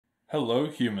Hello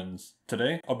humans!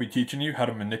 Today I'll be teaching you how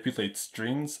to manipulate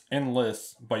strings and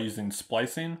lists by using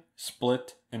splicing,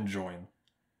 split, and join.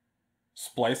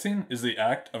 Splicing is the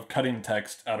act of cutting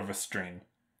text out of a string.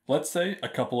 Let's say a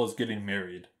couple is getting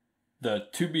married. The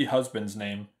to-be husband's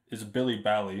name is Billy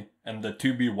Bally and the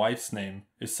to-be wife's name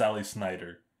is Sally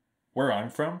Snyder. Where I'm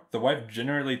from, the wife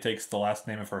generally takes the last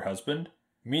name of her husband,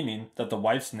 meaning that the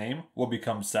wife's name will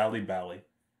become Sally Bally.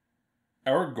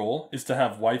 Our goal is to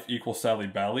have wife equal Sally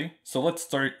Bally, so let's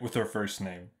start with her first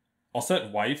name. I'll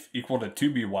set wife equal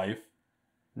to-be wife.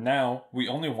 Now, we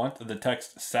only want the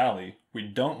text Sally, we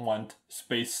don't want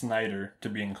space Snyder to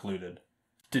be included.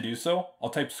 To do so, I'll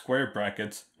type square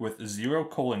brackets with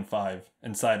 0:5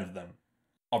 inside of them.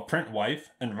 I'll print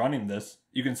wife, and running this,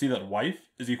 you can see that wife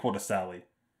is equal to Sally.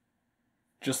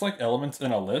 Just like elements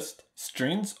in a list,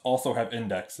 strings also have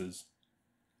indexes.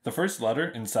 The first letter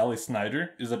in Sally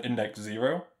Snyder is at index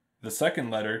 0, the second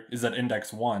letter is at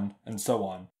index 1, and so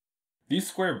on. These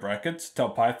square brackets tell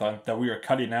Python that we are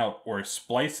cutting out or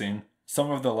splicing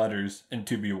some of the letters in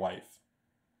to-be wife.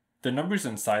 The numbers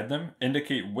inside them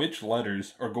indicate which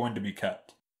letters are going to be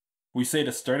kept. We say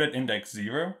to start at index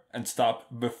 0 and stop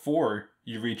before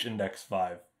you reach index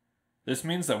 5. This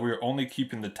means that we are only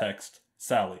keeping the text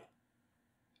Sally.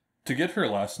 To get her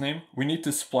last name, we need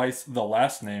to splice the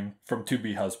last name from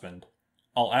to-be husband.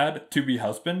 I'll add to-be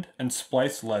husband and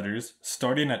splice letters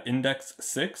starting at index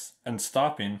 6 and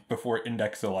stopping before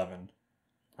index 11.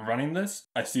 Running this,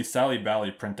 I see Sally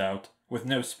Bally print out with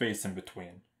no space in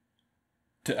between.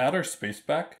 To add our space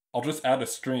back, I'll just add a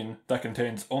string that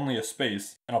contains only a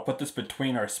space and I'll put this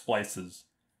between our splices.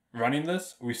 Running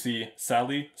this, we see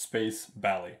Sally space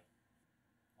Bally.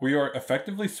 We are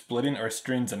effectively splitting our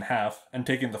strings in half and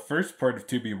taking the first part of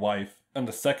to-be wife and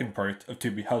the second part of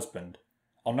to-be husband.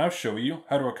 I'll now show you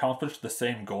how to accomplish the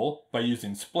same goal by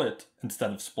using split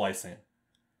instead of splicing.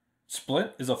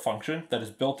 Split is a function that is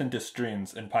built into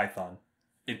strings in Python.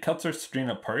 It cuts our string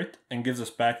apart and gives us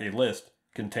back a list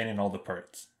containing all the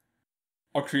parts.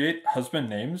 I'll create husband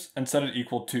names and set it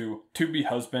equal to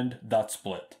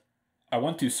to-be-husband.split. I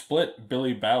want to split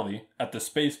Billy Bally at the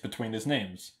space between his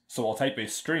names, so I'll type a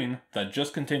string that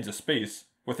just contains a space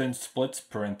within split's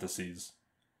parentheses.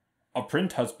 I'll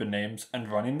print husband names, and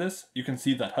running this, you can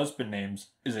see that husband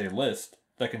names is a list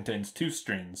that contains two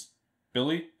strings,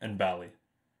 Billy and Bally.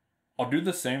 I'll do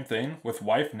the same thing with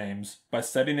wife names by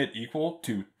setting it equal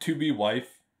to-be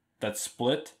wife that's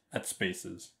split at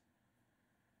spaces.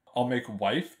 I'll make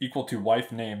wife equal to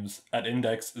wife names at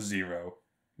index 0.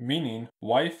 Meaning,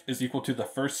 wife is equal to the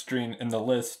first string in the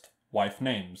list, wife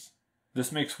names.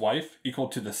 This makes wife equal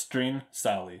to the string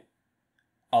Sally.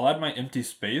 I'll add my empty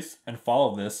space and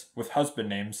follow this with husband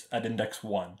names at index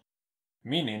 1.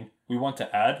 Meaning, we want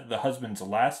to add the husband's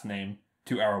last name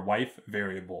to our wife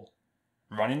variable.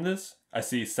 Running this, I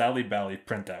see Sally Bally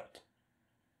print out.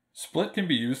 Split can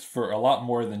be used for a lot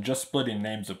more than just splitting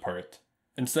names apart.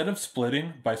 Instead of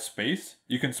splitting by space,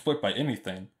 you can split by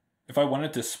anything. If I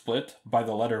wanted to split by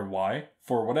the letter Y,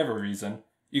 for whatever reason,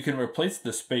 you can replace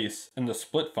the space in the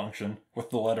split function with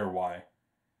the letter Y.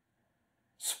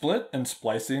 Split and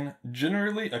splicing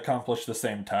generally accomplish the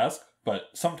same task, but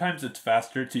sometimes it's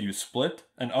faster to use split,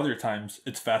 and other times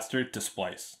it's faster to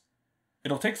splice.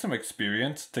 It'll take some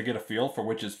experience to get a feel for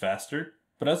which is faster,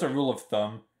 but as a rule of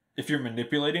thumb, if you're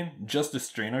manipulating just a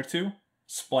string or two,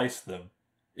 splice them.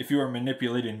 If you are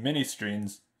manipulating many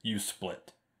strings, use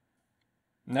split.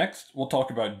 Next, we'll talk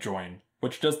about join,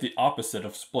 which does the opposite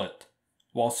of split.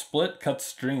 While split cuts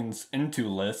strings into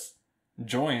lists,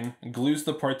 join glues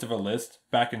the parts of a list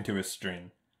back into a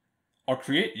string. I'll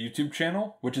create YouTube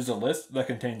channel, which is a list that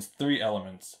contains 3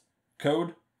 elements: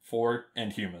 code, for,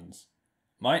 and humans.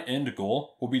 My end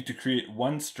goal will be to create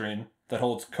one string that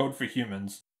holds code for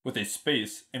humans with a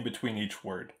space in between each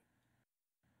word.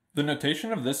 The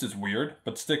notation of this is weird,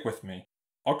 but stick with me.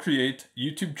 I'll create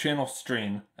YouTube channel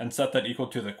string and set that equal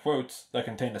to the quotes that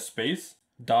contain a space,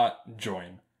 dot,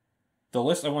 join. The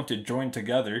list I want to join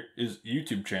together is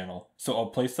YouTube channel, so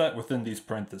I'll place that within these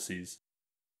parentheses.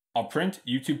 I'll print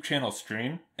YouTube channel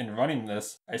string, and running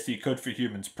this, I see code for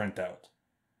humans print out.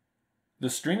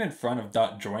 The string in front of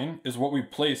dot join is what we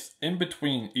place in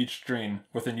between each string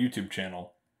within YouTube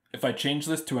channel. If I change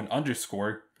this to an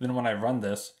underscore, then when I run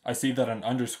this, I see that an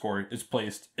underscore is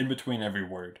placed in between every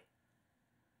word.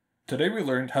 Today we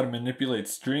learned how to manipulate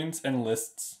strings and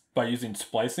lists by using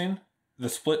splicing, the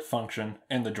split function,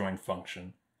 and the join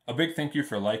function. A big thank you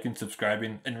for liking,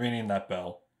 subscribing, and ringing that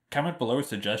bell. Comment below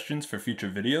suggestions for future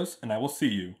videos, and I will see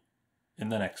you in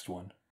the next one.